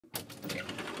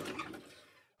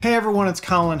Hey everyone, it's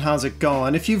Colin. How's it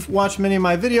going? If you've watched many of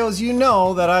my videos, you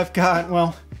know that I've got,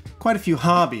 well, quite a few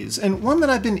hobbies. And one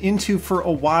that I've been into for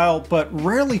a while but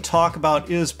rarely talk about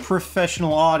is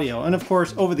professional audio. And of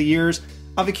course, over the years,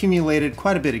 I've accumulated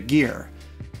quite a bit of gear.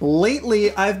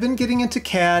 Lately, I've been getting into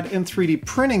CAD and 3D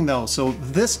printing though, so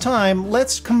this time,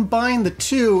 let's combine the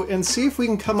two and see if we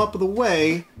can come up with a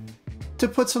way to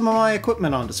put some of my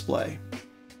equipment on display.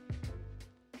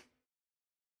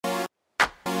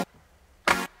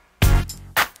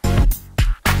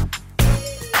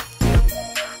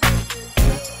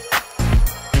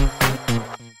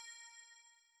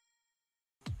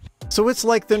 So it's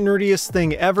like the nerdiest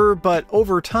thing ever, but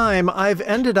over time I've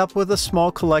ended up with a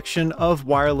small collection of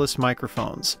wireless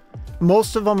microphones.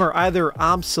 Most of them are either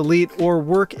obsolete or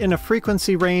work in a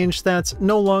frequency range that's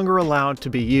no longer allowed to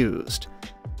be used.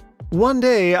 One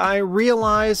day I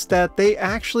realized that they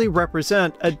actually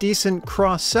represent a decent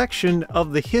cross-section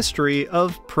of the history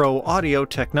of pro audio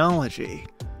technology.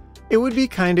 It would be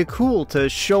kinda cool to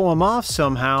show them off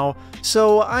somehow,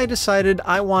 so I decided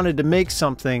I wanted to make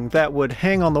something that would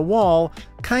hang on the wall,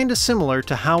 kinda similar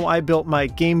to how I built my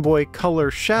Gameboy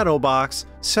Color shadow box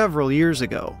several years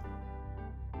ago.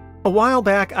 A while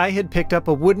back I had picked up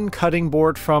a wooden cutting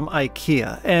board from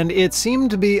IKEA, and it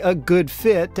seemed to be a good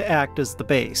fit to act as the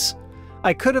base.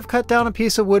 I could have cut down a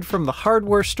piece of wood from the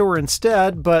hardware store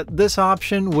instead, but this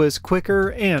option was quicker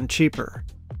and cheaper.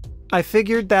 I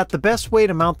figured that the best way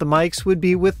to mount the mics would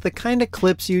be with the kind of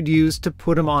clips you'd use to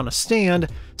put them on a stand,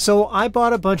 so I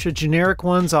bought a bunch of generic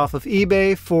ones off of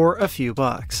eBay for a few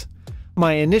bucks.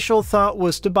 My initial thought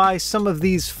was to buy some of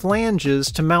these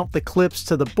flanges to mount the clips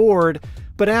to the board,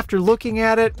 but after looking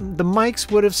at it, the mics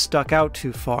would have stuck out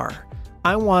too far.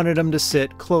 I wanted them to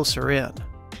sit closer in.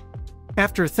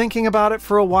 After thinking about it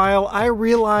for a while, I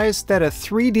realized that a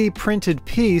 3D printed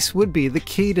piece would be the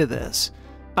key to this.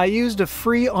 I used a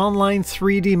free online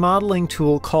 3D modeling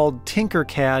tool called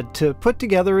Tinkercad to put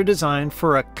together a design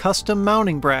for a custom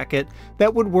mounting bracket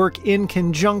that would work in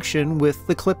conjunction with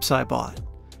the clips I bought.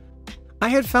 I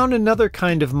had found another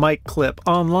kind of mic clip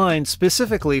online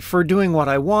specifically for doing what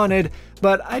I wanted,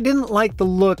 but I didn't like the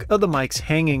look of the mics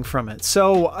hanging from it,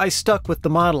 so I stuck with the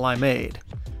model I made.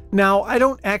 Now, I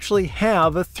don't actually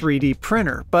have a 3D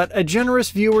printer, but a generous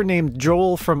viewer named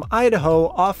Joel from Idaho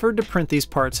offered to print these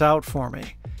parts out for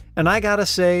me. And I gotta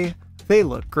say, they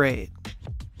look great.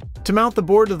 To mount the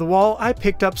board to the wall, I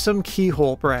picked up some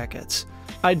keyhole brackets.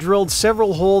 I drilled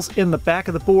several holes in the back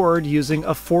of the board using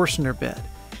a Forstner bit.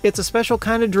 It's a special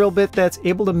kind of drill bit that's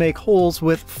able to make holes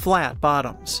with flat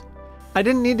bottoms. I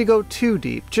didn't need to go too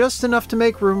deep, just enough to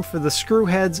make room for the screw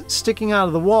heads sticking out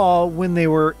of the wall when they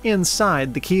were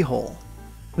inside the keyhole.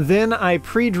 Then I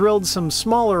pre-drilled some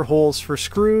smaller holes for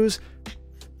screws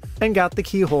and got the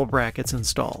keyhole brackets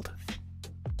installed.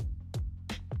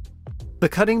 The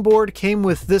cutting board came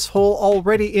with this hole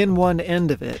already in one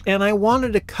end of it, and I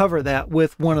wanted to cover that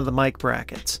with one of the mic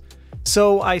brackets.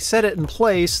 So I set it in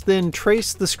place, then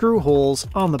traced the screw holes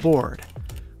on the board.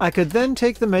 I could then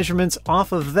take the measurements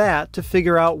off of that to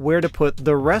figure out where to put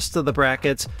the rest of the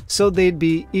brackets so they'd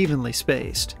be evenly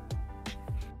spaced.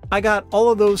 I got all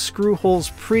of those screw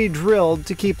holes pre-drilled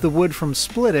to keep the wood from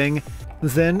splitting,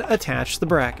 then attached the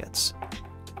brackets.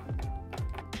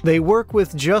 They work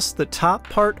with just the top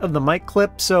part of the mic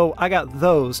clip, so I got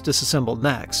those disassembled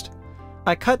next.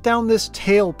 I cut down this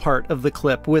tail part of the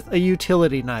clip with a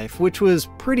utility knife, which was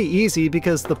pretty easy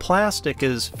because the plastic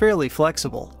is fairly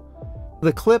flexible.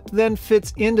 The clip then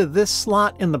fits into this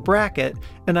slot in the bracket,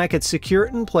 and I could secure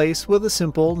it in place with a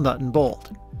simple nut and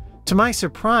bolt. To my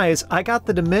surprise, I got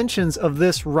the dimensions of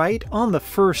this right on the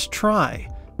first try,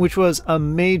 which was a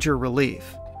major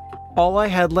relief. All I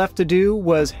had left to do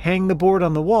was hang the board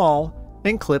on the wall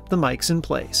and clip the mics in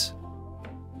place.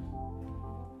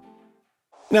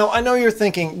 Now, I know you're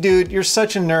thinking, dude, you're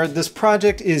such a nerd, this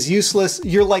project is useless,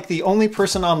 you're like the only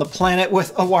person on the planet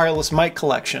with a wireless mic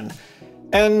collection.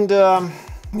 And,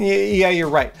 yeah, you're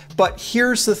right. But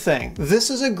here's the thing, this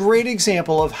is a great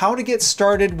example of how to get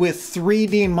started with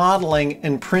 3D modeling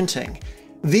and printing.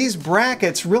 These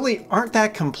brackets really aren't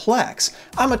that complex.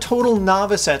 I'm a total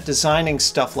novice at designing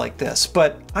stuff like this,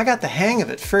 but I got the hang of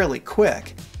it fairly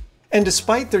quick. And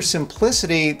despite their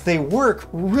simplicity, they work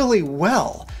really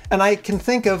well. And I can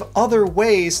think of other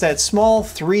ways that small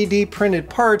 3D printed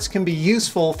parts can be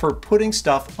useful for putting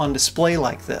stuff on display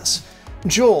like this.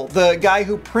 Joel, the guy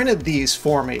who printed these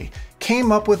for me,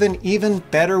 came up with an even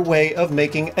better way of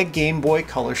making a Gameboy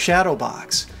Color shadow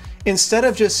box. Instead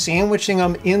of just sandwiching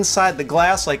them inside the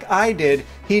glass like I did,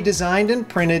 he designed and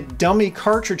printed dummy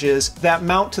cartridges that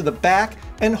mount to the back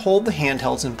and hold the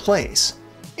handhelds in place.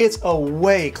 It's a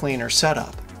way cleaner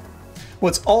setup.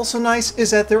 What's also nice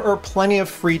is that there are plenty of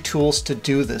free tools to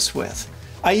do this with.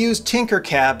 I use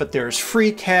Tinkercad, but there's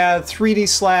FreeCAD, 3D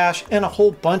Slash, and a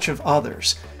whole bunch of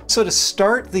others. So to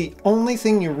start, the only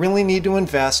thing you really need to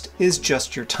invest is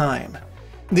just your time.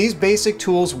 These basic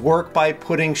tools work by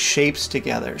putting shapes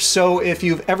together, so if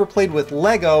you've ever played with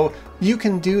Lego, you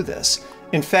can do this.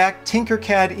 In fact,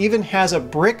 Tinkercad even has a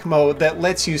brick mode that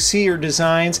lets you see your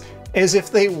designs as if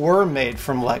they were made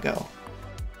from Lego.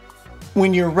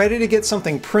 When you're ready to get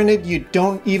something printed, you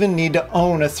don't even need to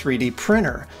own a 3D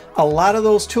printer. A lot of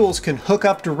those tools can hook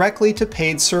up directly to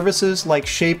paid services like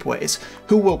Shapeways,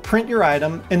 who will print your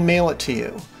item and mail it to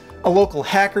you. A local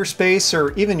hackerspace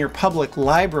or even your public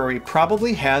library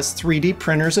probably has 3D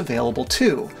printers available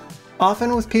too,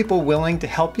 often with people willing to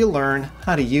help you learn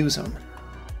how to use them.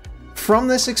 From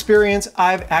this experience,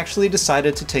 I've actually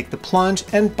decided to take the plunge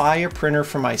and buy a printer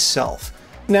for myself.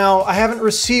 Now, I haven't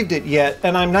received it yet,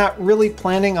 and I'm not really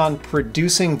planning on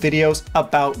producing videos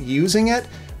about using it,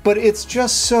 but it's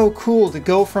just so cool to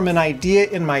go from an idea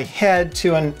in my head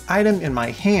to an item in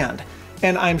my hand.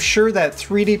 And I'm sure that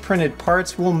 3D printed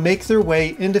parts will make their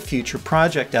way into future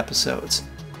project episodes.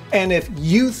 And if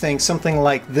you think something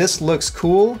like this looks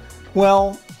cool,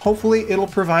 well, hopefully it'll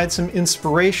provide some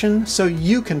inspiration so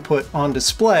you can put on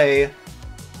display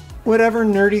whatever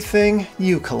nerdy thing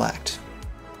you collect.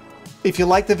 If you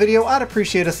liked the video, I'd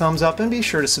appreciate a thumbs up and be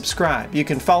sure to subscribe. You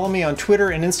can follow me on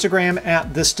Twitter and Instagram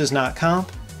at thisdoesnotcomp.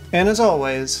 And as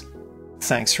always,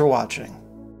 thanks for watching.